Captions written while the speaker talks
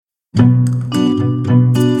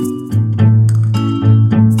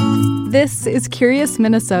This is Curious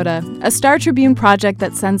Minnesota, a Star Tribune project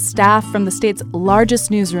that sends staff from the state's largest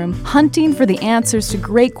newsroom hunting for the answers to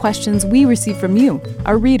great questions we receive from you,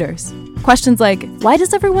 our readers. Questions like, why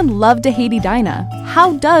does everyone love to hate Edina?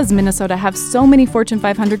 How does Minnesota have so many Fortune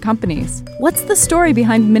 500 companies? What's the story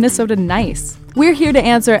behind Minnesota Nice? We're here to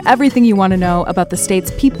answer everything you want to know about the state's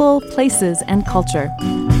people, places, and culture.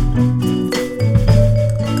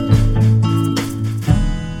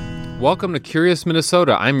 Welcome to Curious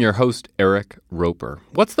Minnesota. I'm your host, Eric Roper.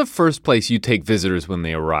 What's the first place you take visitors when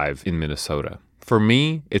they arrive in Minnesota? For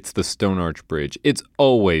me, it's the Stone Arch Bridge. It's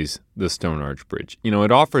always the Stone Arch Bridge. You know,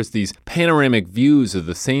 it offers these panoramic views of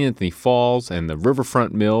the St. Anthony Falls and the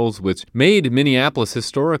riverfront mills, which made Minneapolis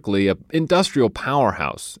historically an industrial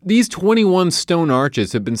powerhouse. These 21 stone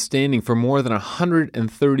arches have been standing for more than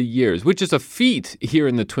 130 years, which is a feat here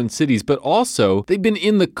in the Twin Cities, but also they've been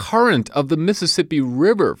in the current of the Mississippi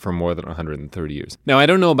River for more than 130 years. Now, I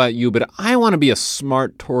don't know about you, but I want to be a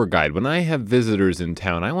smart tour guide. When I have visitors in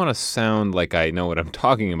town, I want to sound like I know what I'm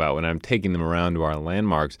talking about when I'm taking them around to our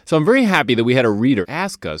landmarks. So I'm very happy that we had a reader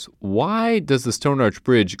ask us, why does the Stone Arch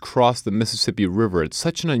Bridge cross the Mississippi River at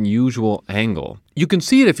such an unusual angle? You can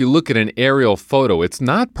see it if you look at an aerial photo. It's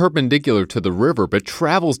not perpendicular to the river, but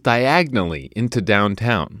travels diagonally into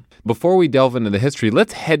downtown. Before we delve into the history,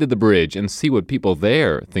 let's head to the bridge and see what people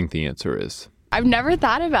there think the answer is. I've never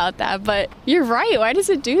thought about that, but you're right. Why does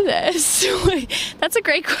it do this? That's a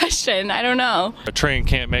great question. I don't know. A train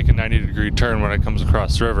can't make a 90-degree turn when it comes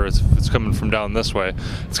across the river. If it's coming from down this way,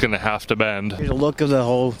 it's going to have to bend. The look of the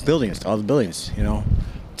whole building, all the buildings, you know.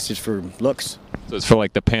 It's just for looks. So it's for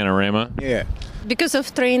like the panorama? Yeah. Because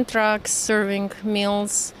of train tracks serving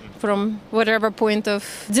meals from whatever point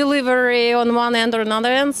of delivery on one end or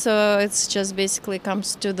another end, so it's just basically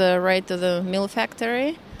comes to the right of the mill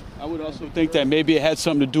factory. I would also think that maybe it had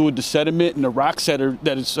something to do with the sediment and the rocks that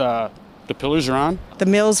the pillars are on. The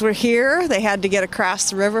mills were here. They had to get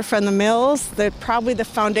across the river from the mills. Probably the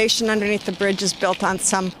foundation underneath the bridge is built on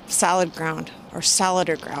some solid ground or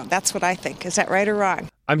solider ground. That's what I think. Is that right or wrong?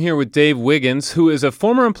 I'm here with Dave Wiggins, who is a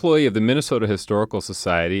former employee of the Minnesota Historical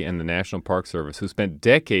Society and the National Park Service, who spent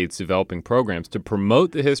decades developing programs to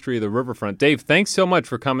promote the history of the riverfront. Dave, thanks so much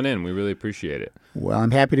for coming in. We really appreciate it. Well,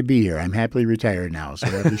 I'm happy to be here. I'm happily retired now, so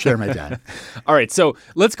I have to share my time. All right, so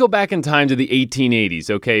let's go back in time to the 1880s,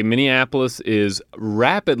 okay? Minneapolis is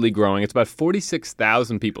rapidly growing. It's about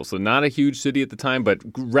 46,000 people, so not a huge city at the time, but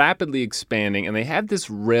rapidly expanding, and they have this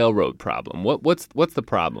railroad problem. What's the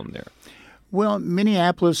problem there? Well,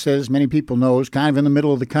 Minneapolis, as many people know, is kind of in the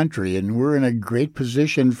middle of the country, and we're in a great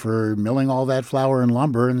position for milling all that flour and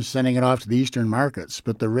lumber and sending it off to the eastern markets.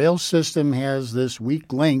 But the rail system has this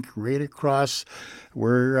weak link right across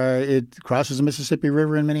where it crosses the Mississippi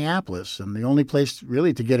River in Minneapolis. And the only place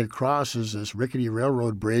really to get across is this rickety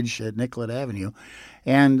railroad bridge at Nicollet Avenue.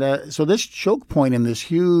 And so this choke point in this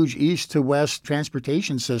huge east-to-west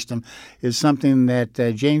transportation system is something that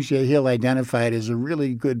James J. Hill identified as a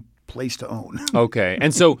really good place to own. Okay.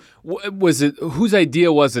 And so whose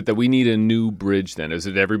idea was it that we need a new bridge then? Is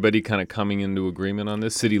it everybody kind of coming into agreement on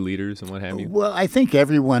this, city leaders and what have you? Well, I think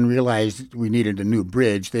everyone realized we needed a new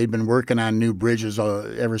bridge. They'd been working on new bridges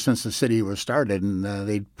ever since the city was started, and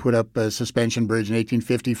they put up a suspension bridge in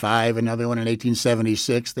 1855, another one in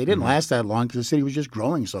 1876. They didn't last that long because the city was just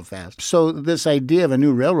growing so fast. So this idea of a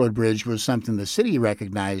new railroad bridge was something the city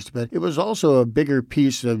recognized, but it was also a bigger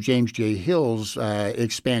piece of James J. Hill's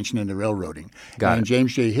expansion into railroading. And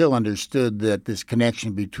James J. Hill understood that this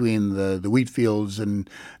connection between the wheat fields in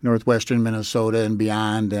northwestern Minnesota and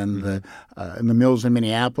beyond and the mills in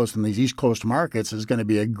Minneapolis and these East Coast markets is going to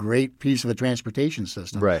be a great piece of a transportation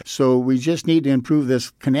system. Right. So we just need to improve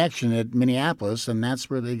this connection at Minneapolis, and that's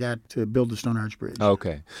where they got to build the Stone Arch Bridge.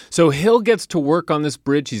 Okay. So Hill gets to work on this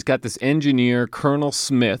bridge. He's got this engineer, Colonel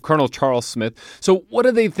Charles Smith. So what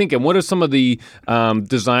are they thinking? What are some of the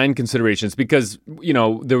design considerations? Because, you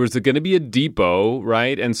know, there was going to be a depot,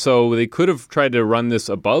 right? And so they could have tried to run this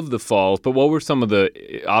above the falls, but what were some of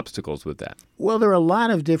the obstacles with that? Well, there are a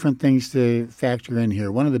lot of different things to factor in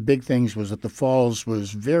here. One of the big things was that the falls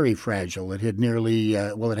was very fragile. It had nearly,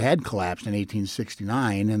 it had collapsed in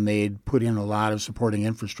 1869, and they had put in a lot of supporting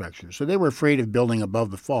infrastructure. So they were afraid of building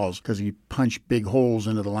above the falls because you punch big holes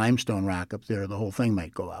into the limestone rock up there, the whole thing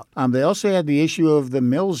might go out. They also had the issue of the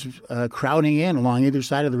mills crowding in along either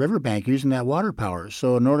side of the riverbank using that water power.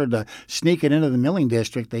 So in order order to sneak it into the milling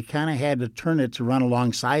district, they kind of had to turn it to run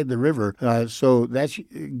alongside the river. So that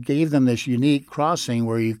gave them this unique crossing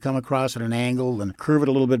where you come across at an angle and curve it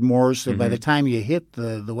a little bit more. So by the time you hit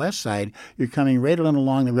the west side, you're coming right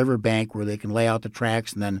along the river bank where they can lay out the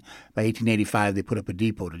tracks. And then by 1885, they put up a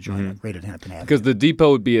depot to join it right at Hennepin Avenue. Because the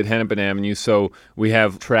depot would be at Hennepin Avenue, so we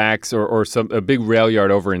have tracks or a big rail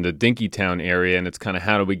yard over in the Dinkytown area, and it's kind of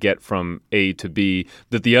how do we get from A to B.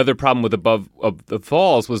 That the other problem with above of the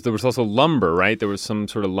falls was there was also lumber, right? There was some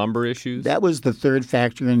sort of lumber issues. That was the third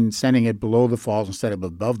factor in sending it below the falls instead of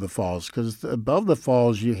above the falls, because above the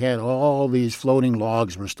falls you had all these floating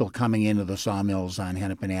logs were still coming into the sawmills on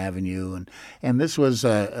Hennepin Avenue, and this was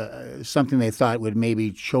something they thought would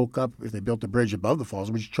maybe choke up, if they built a bridge above the falls,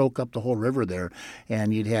 it would choke up the whole river there,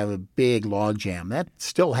 and you'd have a big log jam. That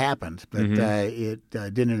still happened, but it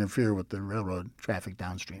didn't interfere with the railroad traffic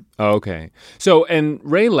downstream. Okay. So, and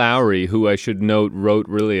Ray Lowry, who I should note wrote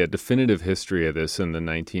really a definitive history of this in the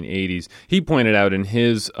 1980s, he pointed out in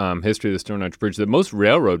his history of the Stone Arch Bridge that most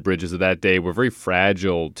railroad bridges of that day were very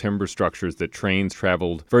fragile timber structures that trains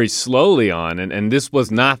traveled very slowly on, and this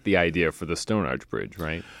was not the idea for the Stone Arch Bridge,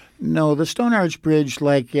 right? No, the Stone Arch Bridge,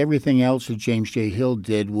 like everything else that James J. Hill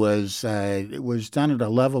did, was done at a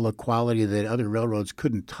level of quality that other railroads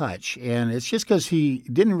couldn't touch. And it's just because he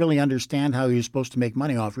didn't really understand how he was supposed to make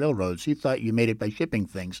money off railroads. He thought you made it by shipping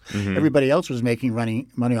things. Everybody else was making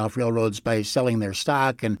money off railroads by selling their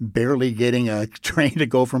stock and barely getting a train to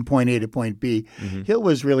go from point A to point B. Hill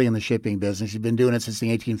was really in the shipping business. He'd been doing it since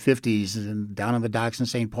the 1850s and down on the docks in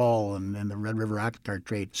St. Paul and the Red River ox cart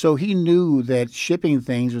trade. So he knew that shipping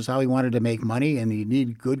things was how he wanted to make money, and he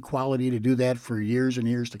needed good quality to do that for years and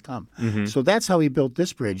years to come. So that's how he built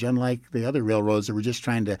this bridge, unlike the other railroads that were just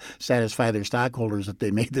trying to satisfy their stockholders that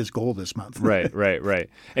they made this goal this month. Right.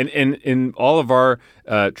 And in all of our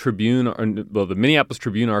Tribune, the Minneapolis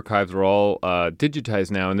Tribune archives are all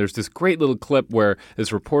digitized now, and there's this great little clip where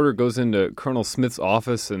this reporter goes into Colonel Smith's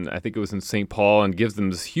office, and I think it was in St. Paul, and gives them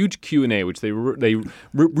this huge Q&A, which they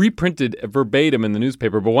reprinted verbatim in the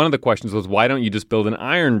newspaper. But one of the questions was, why don't you just build an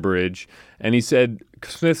iron bridge? And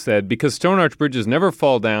Smith said, because Stone Arch bridges never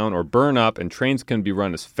fall down or burn up, and trains can be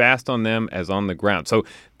run as fast on them as on the ground. So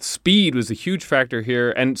speed was a huge factor here.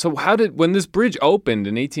 And so when this bridge opened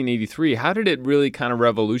in 1883, how did it really kind of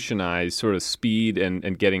revolutionize sort of speed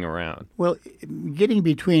and getting around? Well, getting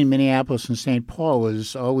between Minneapolis and St. Paul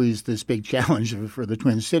was always this big challenge for the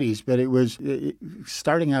Twin Cities, but it was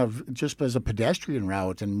starting out just as a pedestrian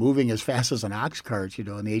route and moving as fast as an ox cart, in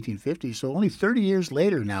the 1850s. So only 30 years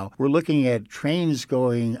later now, we're looking at trains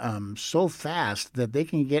going so fast that they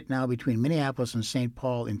can get now between Minneapolis and St.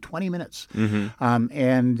 Paul in 20 minutes.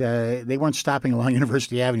 And they weren't stopping along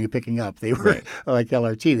University Avenue picking up. They were like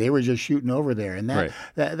LRT. They were just shooting over there. And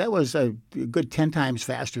that was a good 10 times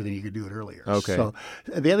faster than you could do it earlier. Okay. So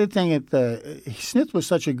the other thing, Smith was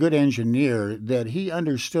such a good engineer that he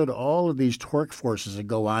understood all of these torque forces that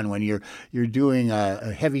go on when you're doing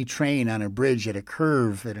a heavy train on a bridge at a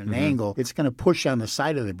curve at an angle. It's going to push on the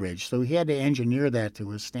side of the bridge. So he had to engineer that to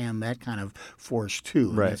withstand that kind of force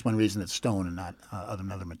too. Right. That's one reason it's stone and not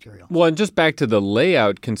another material. Well, and just back to the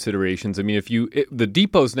layout considerations. I mean, the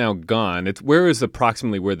depot's now gone. Where is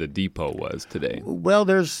approximately where the depot was today? Well,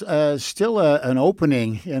 there's still an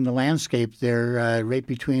opening in the landscape there, right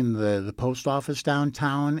between the post office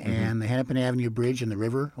downtown and the Hennepin Avenue Bridge and the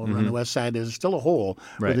river over on the west side. There's still a hole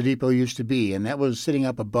where the depot used to be, and that was sitting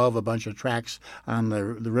up above a bunch of tracks on the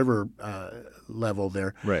river level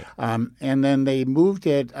there. Right. And then they moved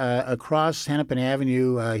it across Hennepin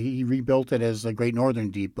Avenue. He rebuilt it as the Great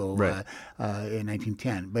Northern Depot in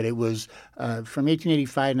 1910. But it was from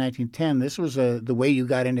 1885 to 1910, this was the way you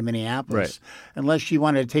got into Minneapolis, unless you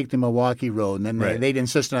wanted to take the Milwaukee Road, and then they'd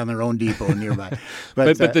insisted on their own depot nearby.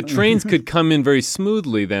 But the trains could come in very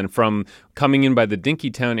smoothly then, from coming in by the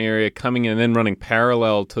Dinkytown area, coming in and then running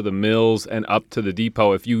parallel to the mills and up to the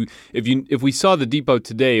depot. If we saw the depot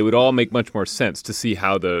today, it would all make much more sense to see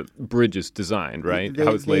how the bridge is designed, right?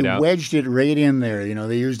 How it's laid out. They wedged it right in there.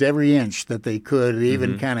 They used every inch that they could. They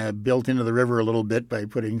even kind of built into the river a little bit by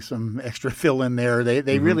putting some extra fill in there.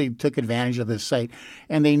 They really took advantage of this site,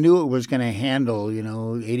 and they knew it was going to handle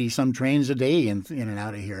 80-some trains a day in and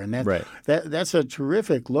out of here. And that's a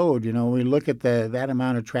terrific load. We look at that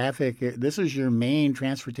amount of traffic. This is your main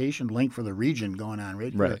transportation link for the region going on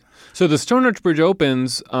right here. So the Stone Arch Bridge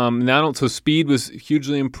opens. So speed was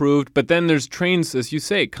hugely improved, but then there's trains, as you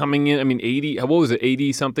say, coming in. I mean,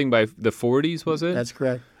 80 something by the 40s, was it? That's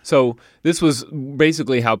correct. So this was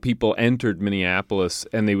basically how people entered Minneapolis,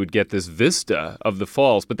 and they would get this vista of the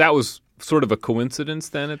falls. But that was sort of a coincidence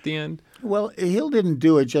then at the end? Well, Hill didn't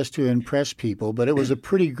do it just to impress people, but it was a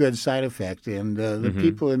pretty good side effect. And the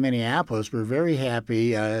people in Minneapolis were very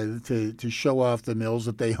happy to show off the mills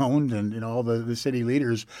that they owned, and all the city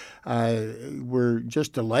leaders were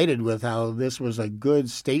just delighted with how this was a good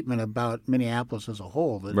statement about Minneapolis as a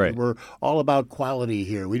whole. That we're all about quality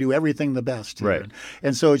here. We do everything the best here. Right.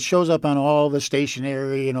 And so it shows up on all the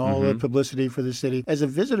stationery and all the publicity for the city. As a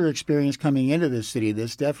visitor experience coming into this city,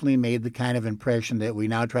 this definitely made the kind of impression that we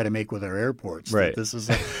now try to make with our airports. Right. This is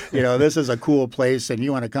this is a cool place, and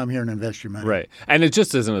you want to come here and invest your money. Right. And it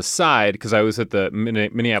just as an aside, because I was at the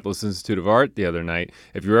Minneapolis Institute of Art the other night.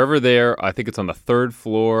 If you're ever there, I think it's on the 3rd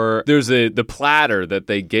floor. There's the platter that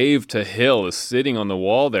they gave to Hill is sitting on the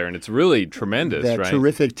wall there, and it's really tremendous. That right?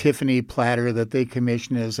 terrific Tiffany platter that they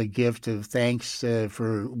commissioned as a gift of thanks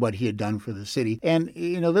for what he had done for the city. And,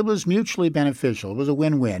 that was mutually beneficial. It was a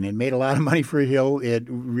win-win. It made a lot of money for Hill. It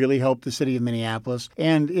really helped the city of Minneapolis.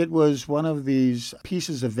 And it was one of these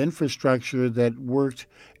pieces of infrastructure that worked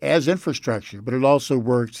as infrastructure, but it also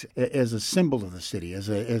worked as a symbol of the city, as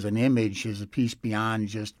an image, as a piece beyond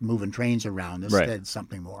just moving trains around. This had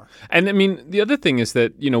something more. And I mean, the other thing is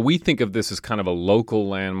that, we think of this as kind of a local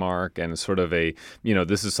landmark and sort of a,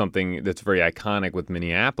 this is something that's very iconic with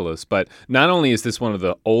Minneapolis. But not only is this one of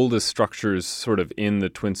the oldest structures sort of in the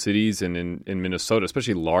Twin Cities and in Minnesota,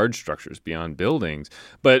 especially large structures beyond buildings,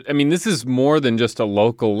 but I mean, this is more than just a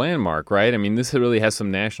local landmark, right? I mean, this really has some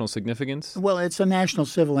national significance. Well, it's a national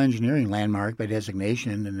civil engineering landmark by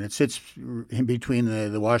designation, and it sits in between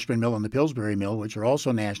the Washburn Mill and the Pillsbury Mill, which are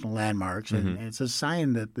also national landmarks. And it's a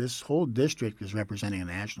sign that this whole district is representing a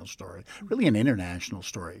national story, really an international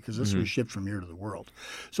story, because this was shipped from here to the world.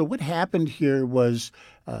 So what happened here was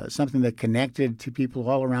something that connected to people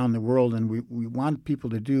all around the world, and we want people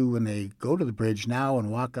to do when they go to the bridge now and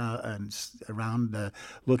walk around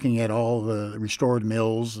looking at all the restored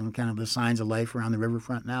mills and kind of the signs of life around the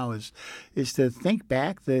riverfront now is to think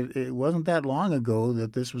back that it wasn't that long ago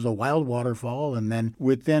that this was a wild waterfall, and then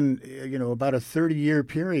within about a 30-year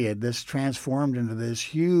period, this transformed into this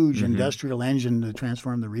huge industrial engine to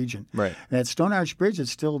transform the region. Right. That Stone Arch Bridge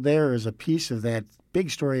is still there as a piece of that big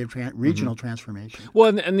story of regional transformation.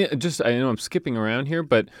 Well, and just I know I'm skipping around here,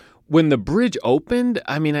 but when the bridge opened,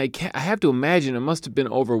 I mean, I have to imagine it must have been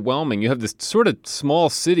overwhelming. You have this sort of small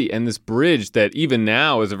city and this bridge that even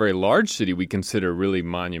now, as a very large city, we consider really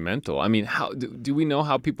monumental. I mean, how do we know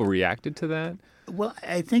how people reacted to that? Well,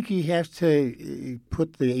 I think you have to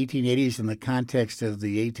put the 1880s in the context of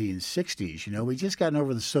the 1860s. We just gotten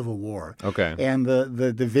over the Civil War. Okay. And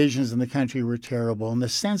the divisions in the country were terrible. And the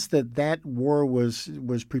sense that war was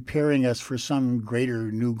preparing us for some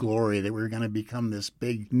greater new glory, that we were going to become this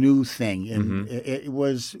big new thing. And it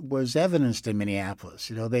was evidenced in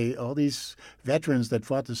Minneapolis. All these veterans that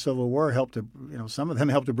fought the Civil War helped to, some of them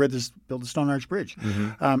helped to build the Stone Arch Bridge.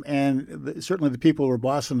 And certainly the people who were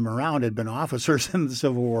bossing them around had been officers in the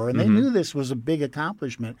Civil War, and they knew this was a big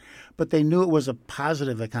accomplishment, but they knew it was a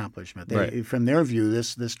positive accomplishment. From their view,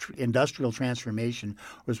 this industrial transformation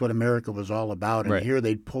was what America was all about, and here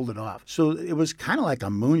they'd pulled it off. So it was kind of like a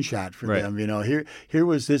moonshot for them. Here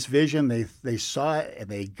was this vision. They saw it, and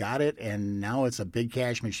they got it, and now it's a big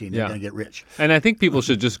cash machine. They're going to get rich. And I think people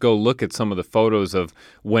should just go look at some of the photos of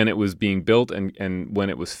when it was being built and when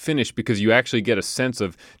it was finished, because you actually get a sense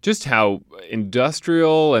of just how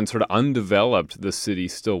industrial and sort of undeveloped the city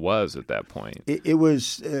still was at that point. It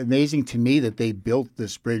was amazing to me that they built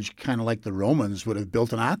this bridge kind of like the Romans would have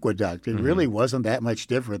built an aqueduct. It really wasn't that much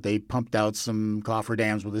different. They pumped out some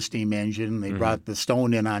cofferdams with a steam engine. They brought the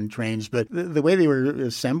stone in on trains. But the way they were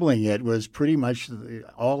assembling it was pretty much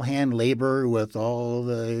all hand labor with all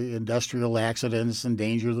the industrial accidents and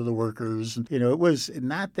dangers of the workers. It was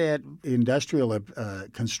not that industrial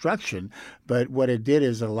construction, but what it did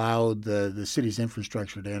is allowed the city's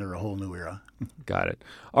infrastructure to enter a whole new era. Got it.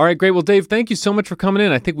 All right, great. Well, Dave, thank you so much for coming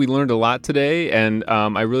in. I think we learned a lot today, and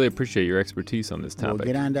I really appreciate your expertise on this topic. Well,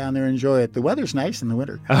 get on down there and enjoy it. The weather's nice in the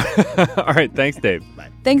winter. All right. Thanks, Dave. Bye.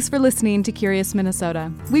 Thanks for listening to Curious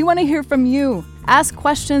Minnesota. We want to hear from you. Ask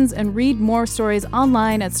questions and read more stories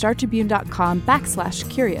online at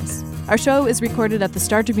startribune.com/curious. Our show is recorded at the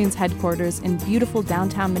Star Tribune's headquarters in beautiful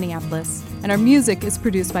downtown Minneapolis, and our music is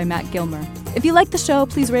produced by Matt Gilmer. If you like the show,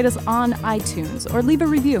 please rate us on iTunes or leave a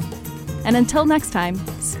review. And until next time,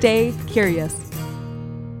 stay curious.